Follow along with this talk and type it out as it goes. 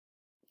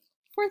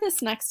For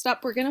this next step,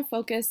 we're going to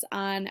focus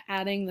on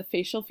adding the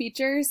facial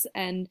features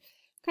and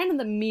kind of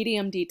the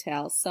medium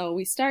details. So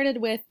we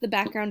started with the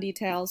background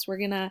details. We're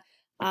going to,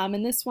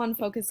 in this one,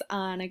 focus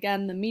on,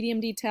 again, the medium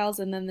details,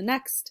 and then the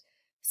next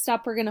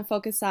step we're going to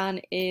focus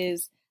on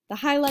is the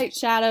highlight,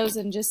 shadows,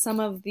 and just some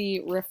of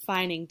the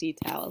refining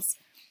details.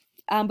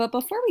 But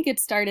before we get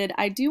started,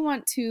 I do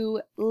want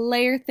to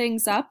layer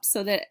things up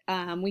so that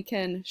we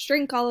can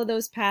shrink all of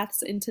those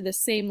paths into the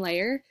same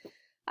layer.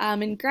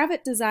 In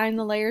Gravit design,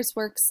 the layers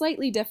work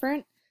slightly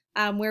different,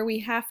 where we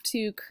have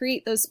to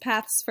create those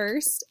paths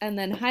first and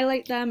then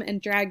highlight them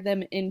and drag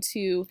them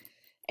into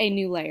a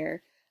new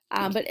layer.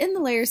 But in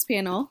the layers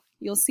panel,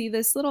 you'll see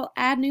this little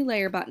add new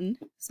layer button.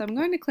 So I'm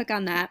going to click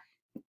on that.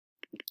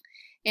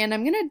 And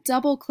I'm going to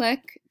double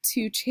click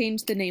to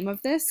change the name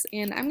of this,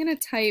 and I'm going to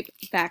type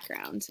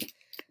background.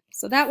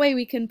 So that way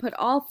we can put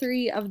all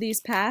three of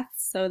these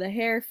paths, so the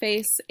hair,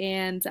 face,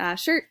 and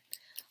shirt,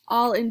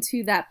 all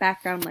into that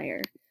background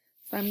layer.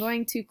 So I'm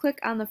going to click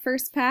on the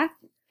first path,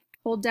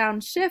 hold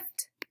down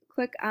Shift,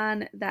 click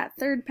on that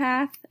third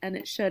path, and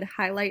it should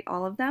highlight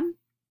all of them.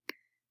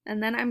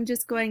 And then I'm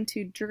just going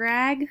to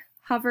drag,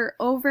 hover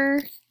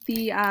over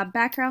the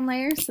background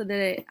layer so that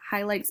it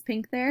highlights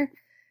pink there,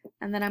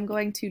 and then I'm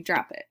going to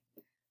drop it.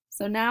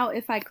 So now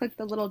if I click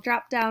the little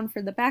drop down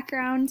for the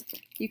background,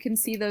 you can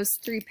see those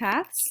three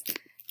paths.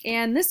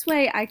 And this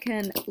way I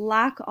can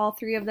lock all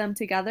three of them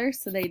together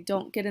so they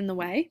don't get in the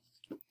way.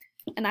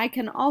 And I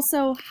can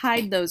also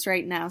hide those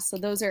right now, so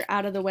those are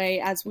out of the way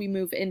as we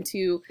move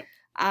into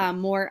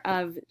more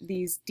of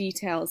these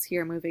details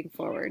here moving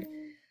forward.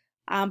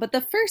 But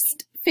the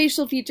first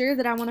facial feature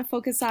that I want to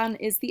focus on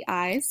is the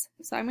eyes.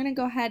 So I'm going to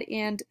go ahead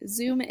and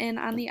zoom in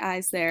on the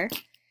eyes there.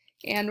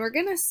 And we're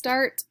going to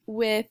start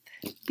with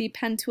the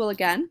pen tool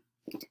again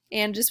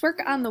and just work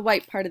on the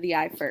white part of the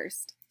eye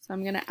first. So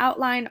I'm going to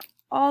outline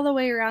all the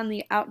way around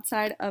the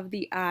outside of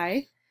the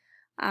eye.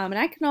 And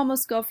I can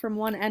almost go from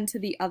one end to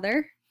the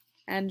other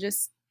and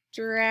just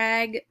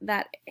drag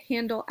that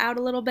handle out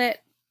a little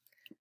bit.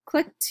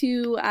 Click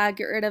to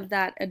get rid of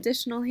that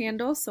additional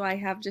handle so I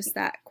have just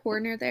that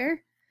corner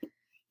there.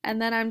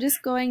 And then I'm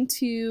just going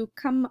to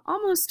come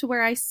almost to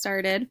where I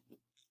started,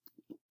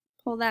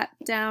 pull that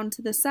down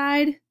to the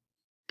side,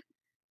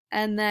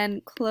 and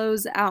then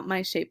close out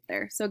my shape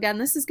there. So again,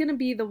 this is going to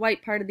be the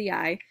white part of the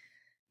eye.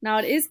 Now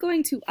it is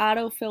going to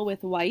autofill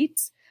with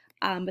white,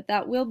 but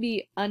that will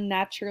be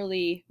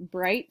unnaturally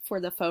bright for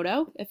the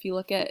photo. If you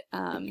look at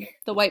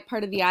the white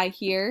part of the eye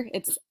here,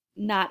 it's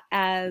not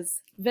as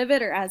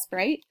vivid or as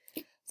bright.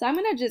 So I'm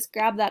going to just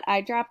grab that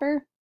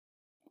eyedropper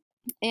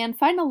and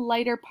find a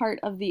lighter part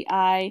of the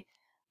eye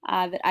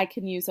that I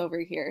can use over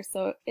here.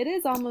 So it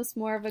is almost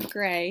more of a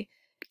gray.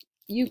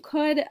 You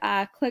could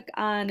click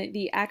on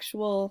the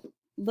actual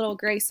little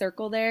gray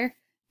circle there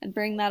and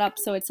bring that up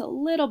so it's a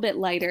little bit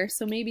lighter.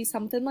 So maybe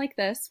something like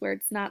this where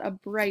it's not a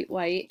bright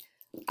white,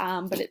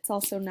 but it's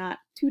also not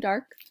too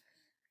dark.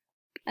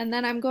 And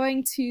then I'm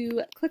going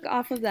to click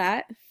off of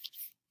that.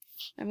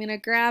 I'm going to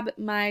grab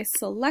my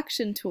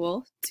selection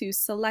tool to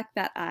select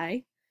that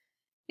eye.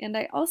 And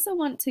I also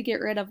want to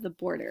get rid of the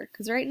border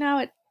because right now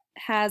it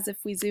has, if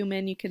we zoom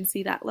in, you can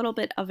see that little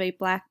bit of a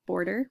black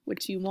border,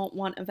 which you won't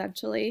want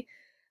eventually.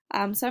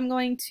 So I'm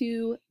going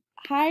to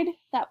hide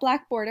that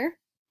black border,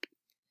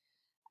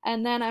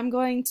 and then I'm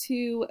going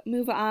to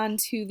move on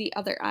to the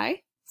other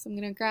eye. So I'm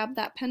going to grab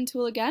that pen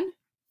tool again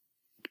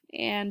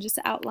and just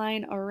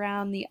outline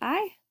around the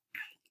eye.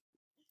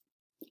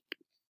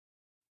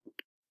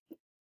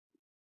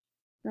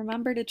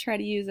 Remember to try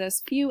to use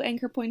as few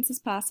anchor points as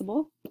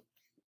possible.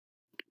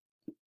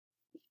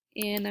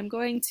 And I'm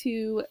going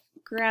to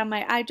grab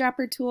my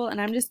eyedropper tool,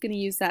 and I'm just going to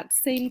use that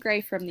same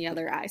gray from the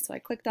other eye. So I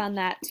clicked on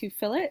that to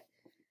fill it.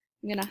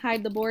 I'm going to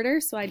hide the border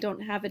so I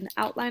don't have an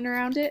outline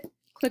around it.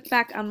 Click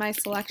back on my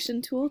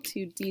selection tool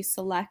to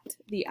deselect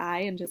the eye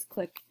and just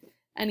click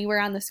anywhere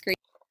on the screen.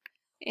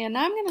 And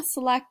now I'm going to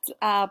select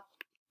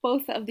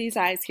both of these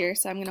eyes here.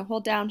 So I'm going to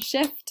hold down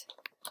Shift,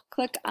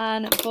 click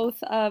on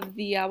both of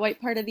the white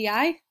part of the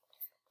eye,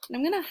 and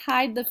I'm going to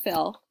hide the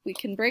fill. We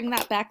can bring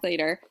that back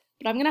later,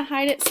 but I'm going to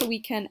hide it so we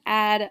can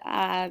add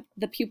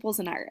the pupils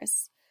and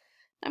iris.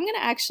 I'm going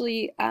to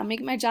actually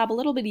make my job a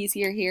little bit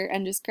easier here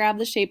and just grab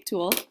the shape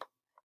tool,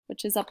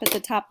 which is up at the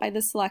top by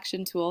the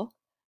selection tool.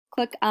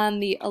 Click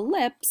on the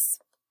ellipse,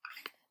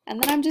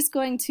 and then I'm just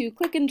going to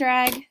click and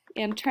drag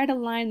and try to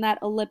line that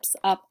ellipse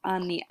up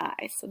on the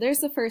eye. So there's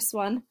the first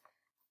one.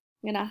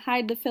 I'm going to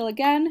hide the fill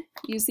again,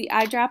 use the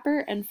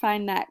eyedropper, and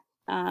find that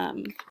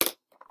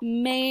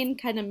main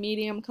kind of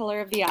medium color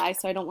of the eye.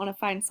 So I don't want to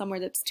find somewhere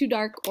that's too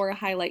dark or a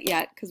highlight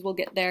yet, because we'll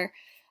get there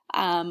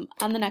on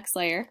the next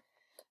layer.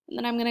 And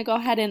then I'm going to go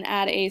ahead and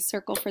add a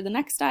circle for the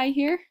next eye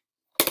here.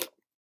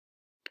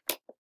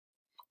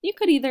 You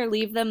could either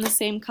leave them the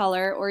same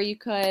color, or you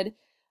could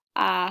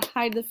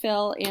hide the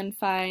fill and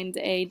find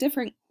a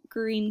different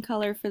green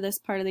color for this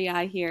part of the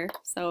eye here.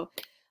 So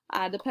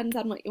depends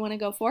on what you want to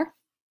go for.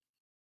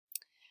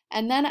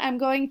 And then I'm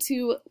going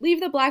to leave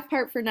the black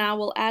part for now.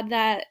 We'll add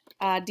that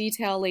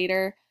detail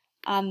later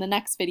on the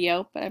next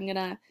video, but I'm going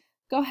to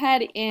go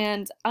ahead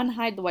and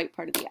unhide the white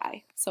part of the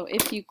eye. So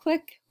if you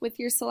click with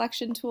your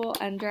selection tool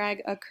and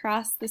drag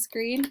across the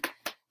screen,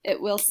 it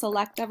will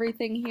select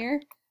everything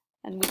here,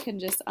 and we can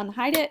just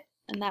unhide it,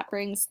 and that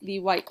brings the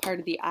white part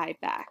of the eye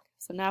back.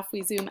 So now if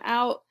we zoom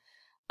out,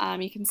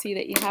 you can see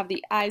that you have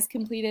the eyes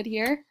completed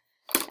here,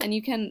 and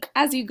you can,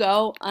 as you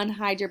go,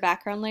 unhide your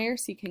background layer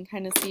so you can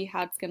kind of see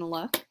how it's going to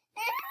look.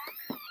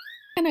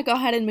 I'm going to go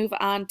ahead and move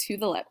on to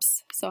the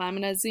lips. So I'm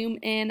going to zoom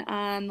in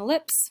on the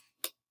lips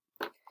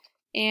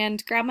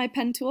and grab my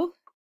pen tool.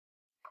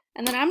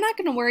 And then I'm not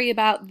going to worry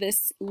about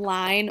this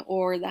line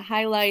or the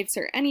highlights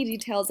or any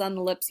details on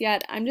the lips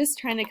yet. I'm just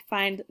trying to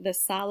find the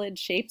solid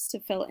shapes to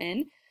fill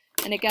in.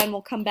 And again,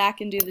 we'll come back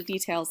and do the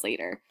details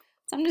later.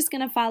 So I'm just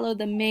going to follow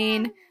the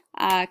main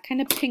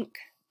kind of pink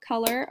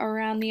color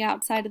around the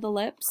outside of the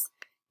lips.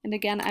 And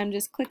again, I'm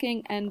just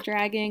clicking and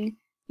dragging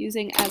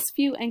using as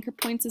few anchor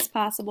points as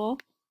possible.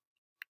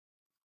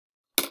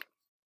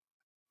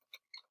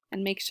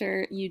 And make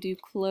sure you do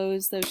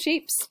close those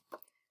shapes.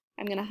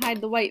 I'm going to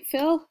hide the white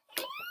fill,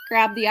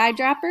 grab the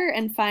eyedropper,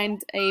 and find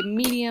a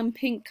medium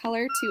pink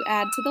color to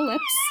add to the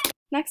lips.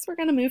 Next, we're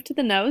going to move to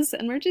the nose,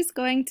 and we're just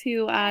going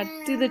to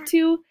do the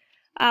two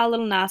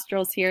little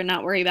nostrils here,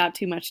 not worry about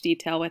too much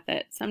detail with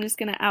it. So I'm just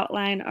going to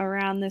outline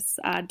around this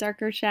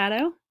darker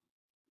shadow.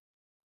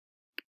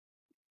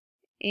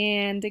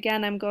 And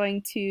again, I'm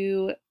going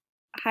to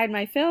hide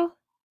my fill,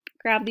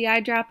 grab the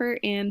eyedropper,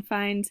 and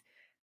find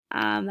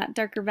that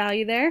darker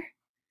value there,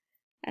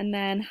 and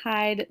then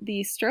hide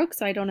the stroke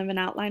so I don't have an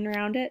outline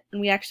around it.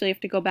 And we actually have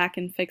to go back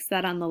and fix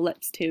that on the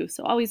lips too,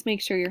 so always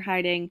make sure you're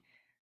hiding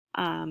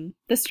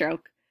the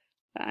stroke.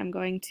 I'm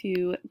going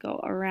to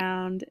go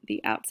around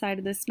the outside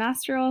of this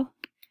nostril,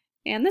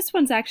 and this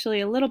one's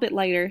actually a little bit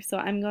lighter, so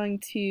I'm going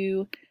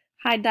to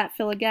hide that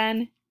fill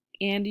again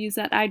and use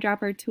that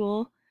eyedropper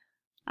tool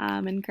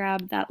and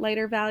grab that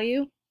lighter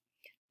value.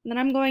 And then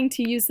I'm going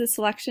to use the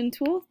selection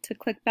tool to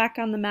click back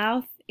on the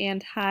mouth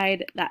and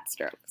hide that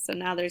stroke. So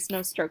now there's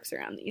no strokes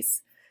around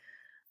these.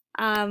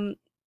 The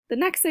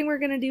next thing we're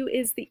going to do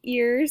is the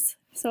ears.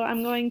 So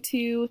I'm going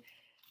to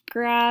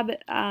grab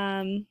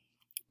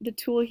the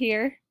tool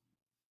here.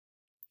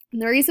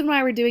 And the reason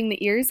why we're doing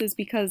the ears is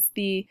because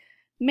the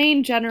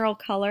main general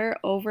color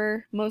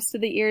over most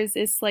of the ears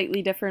is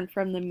slightly different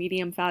from the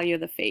medium value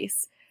of the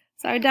face.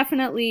 So I would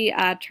definitely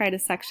try to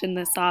section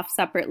this off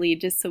separately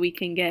just so we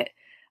can get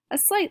a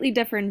slightly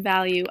different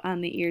value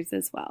on the ears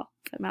as well.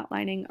 So I'm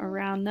outlining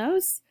around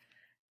those.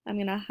 I'm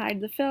going to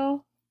hide the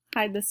fill,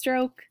 hide the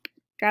stroke,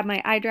 grab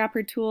my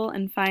eyedropper tool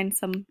and find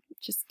some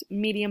just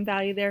medium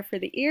value there for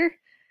the ear.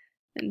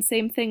 And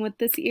same thing with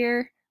this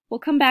ear. We'll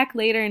come back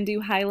later and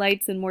do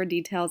highlights and more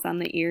details on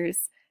the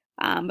ears.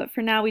 But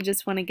for now, we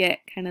just want to get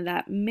kind of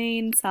that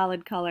main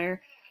solid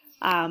color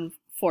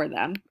for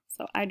them.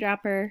 So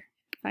eyedropper,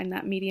 find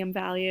that medium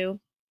value.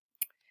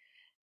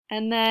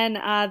 And then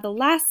the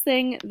last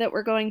thing that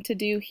we're going to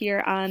do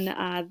here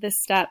on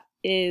this step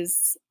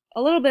is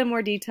a little bit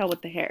more detail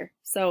with the hair.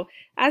 So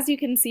as you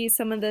can see,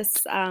 some of this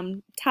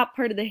top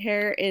part of the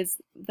hair is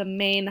the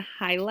main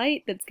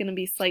highlight that's going to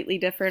be slightly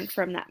different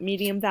from that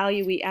medium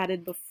value we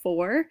added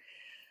before.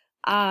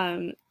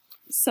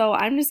 So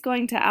I'm just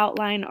going to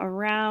outline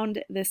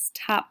around this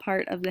top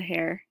part of the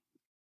hair.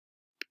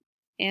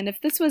 And if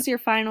this was your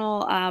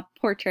final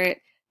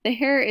portrait, the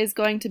hair is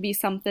going to be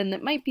something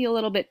that might be a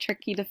little bit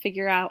tricky to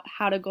figure out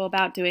how to go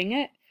about doing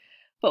it.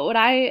 But what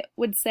I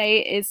would say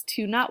is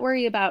to not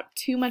worry about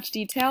too much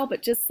detail,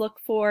 but just look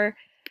for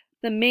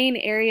the main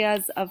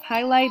areas of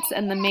highlights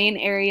and the main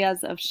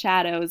areas of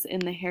shadows in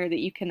the hair that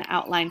you can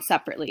outline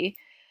separately.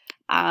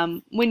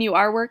 When you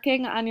are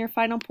working on your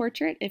final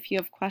portrait, if you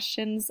have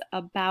questions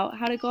about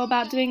how to go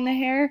about doing the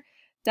hair,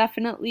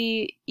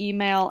 definitely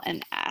email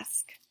and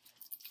ask.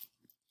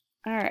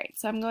 Alright,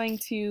 so I'm going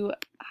to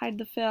hide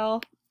the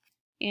fill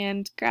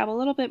and grab a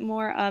little bit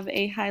more of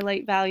a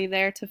highlight value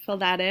there to fill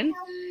that in.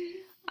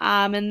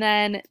 And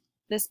then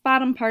this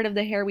bottom part of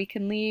the hair we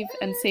can leave,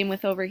 and same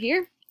with over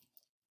here.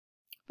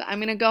 But I'm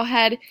going to go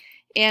ahead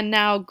and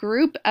now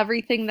group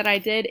everything that I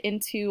did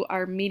into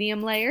our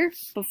medium layer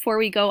before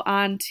we go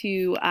on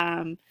to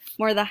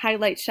more of the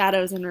highlight,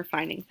 shadows, and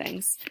refining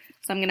things.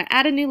 So I'm going to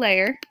add a new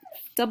layer,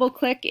 double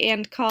click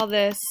and call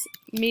this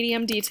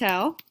medium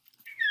detail.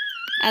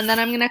 And then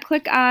I'm going to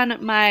click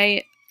on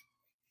my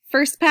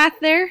first path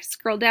there,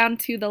 scroll down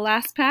to the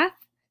last path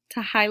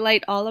to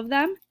highlight all of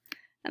them.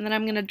 And then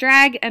I'm going to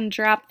drag and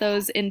drop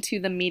those into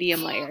the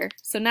medium layer.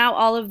 So now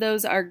all of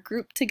those are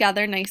grouped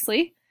together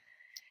nicely.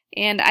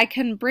 And I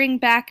can bring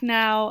back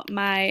now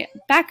my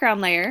background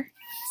layer.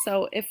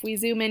 So if we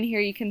zoom in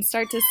here, you can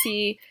start to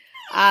see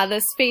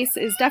this face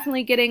is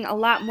definitely getting a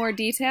lot more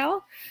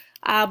detail.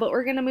 But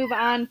we're going to move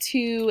on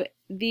to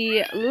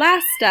the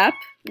last step,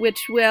 which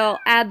will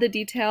add the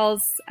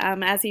details.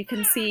 As you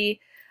can see,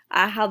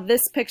 how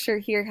this picture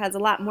here has a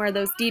lot more of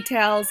those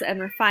details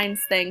and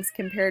refines things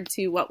compared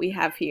to what we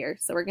have here.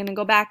 So we're going to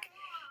go back,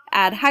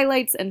 add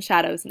highlights and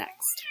shadows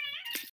next.